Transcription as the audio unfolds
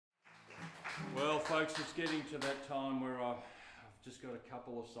folks, it's getting to that time where I've just got a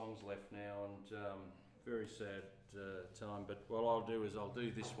couple of songs left now, and very sad time, but what I'll do is I'll do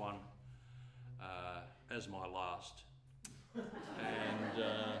this one as my last, and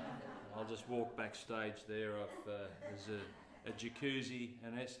I'll just walk backstage there. There's a jacuzzi,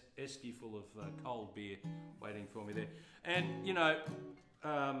 an esky full of cold beer waiting for me there, and you know,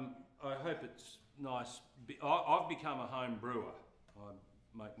 I hope it's nice. I've become a home brewer. I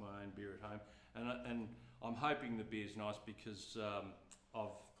make my own beer at home, and I'm hoping the beer's nice because I've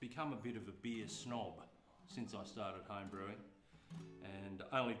become a bit of a beer snob since I started home brewing, and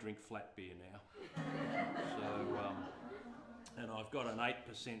I only drink flat beer now. So, and I've got an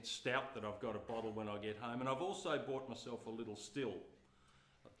 8% stout that I've got to bottle when I get home, and I've also bought myself a little still,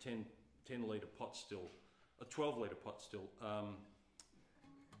 a 10 litre pot still, a 12 litre pot still,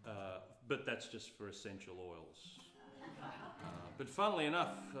 but that's just for essential oils. But funnily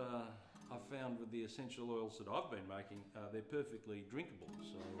enough, I've found with the essential oils that I've been making, they're perfectly drinkable.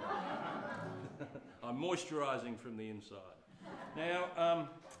 So I'm moisturising from the inside. Now,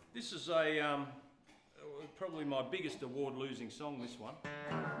 this is probably my biggest award-losing song, this one.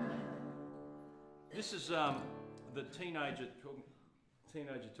 This is the teenager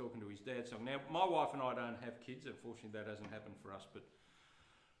talking to his dad song. Now, my wife and I don't have kids. Unfortunately, that hasn't happened for us. But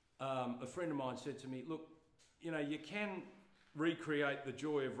a friend of mine said to me, look, you know, you can recreate the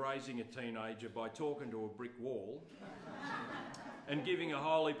joy of raising a teenager by talking to a brick wall and giving a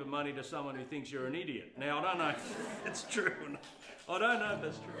whole heap of money to someone who thinks you're an idiot. Now, I don't know if that's true or not. I don't know if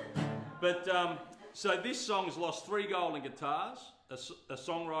that's true. But, so this song's lost 3 golden guitars, a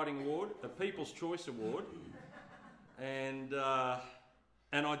songwriting award, a People's Choice Award, and I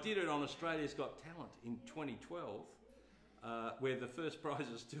did it on Australia's Got Talent in 2012, where the first prize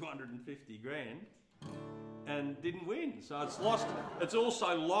is 250 grand. And didn't win, so it's lost. It's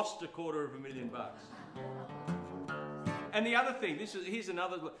also lost $250,000 bucks. And the other thing, here's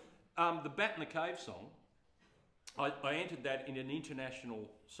another. The Bat in the Cave song. I entered that in an international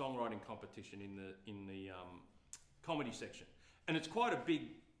songwriting competition in the comedy section, and it's quite a big,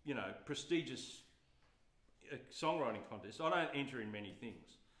 you know, prestigious songwriting contest. I don't enter in many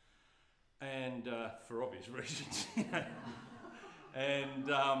things, and for obvious reasons,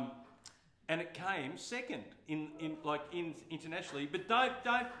 and it came second in internationally, but don't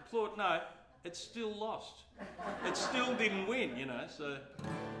applaud. No, it's still lost. It still didn't win, you know. So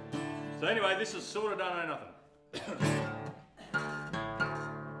anyway, this is sort of Dunno Nothing.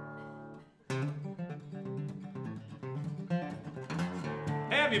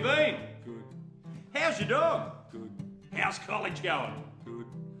 How have you been? Good. How's your dog? Good. How's college going? Good.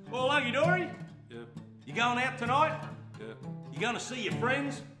 Well, hunky dory? Yep. You going out tonight? Yep. You going to see your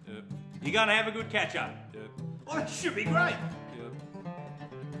friends? Yep. You going to have a good catch up? Yep. Well, that should be great. Yep.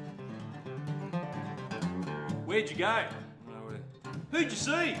 Where'd you go? Nowhere. Who'd you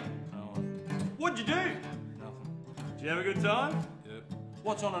see? No one. What'd you do? Nothing. Did you have a good time? Yep.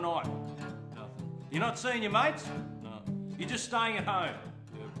 What's on tonight? Nothing. You're not seeing your mates? No. You're just staying at home?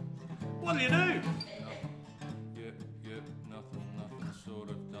 Yep. What'll you do? Nothing. Yep, nothing, sort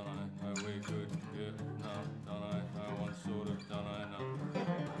of, dunno, no, we're good, yep, no, dunno, no one, sort of, dunno, no.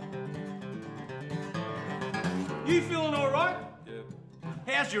 You feeling alright? Yep.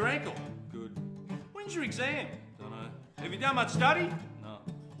 How's your ankle? Good. When's your exam? Dunno. Have you done much study? No.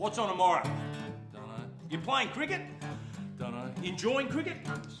 What's on tomorrow? Dunno. You playing cricket? Dunno. Enjoying cricket?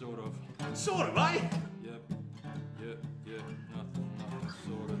 Sort of. Sort of, eh? Yep, nothing,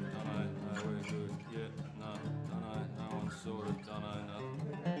 sort of, dunno, no, we're good, yep, no, dunno, no one, sort of, dunno, nothing.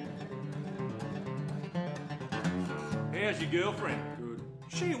 How's your girlfriend? Good.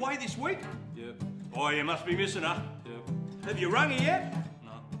 She away this week? Yep. Oh, you must be missing her. Yep. Have you rung her yet?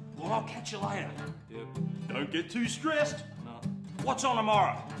 No. Well, I'll catch you later. Yep. Don't get too stressed. No. What's on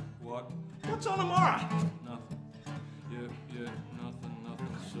tomorrow? What? What's on tomorrow? Nothing. Yep,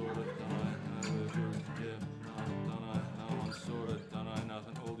 nothing, sort of, dunno, no, we're good, yep, no, dunno, no one, sort of, dunno,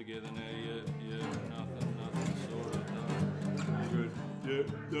 nothing, all together now, yep, nothing, sort of, dunno, good, yep,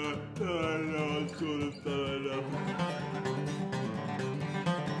 no, sort of, dunno.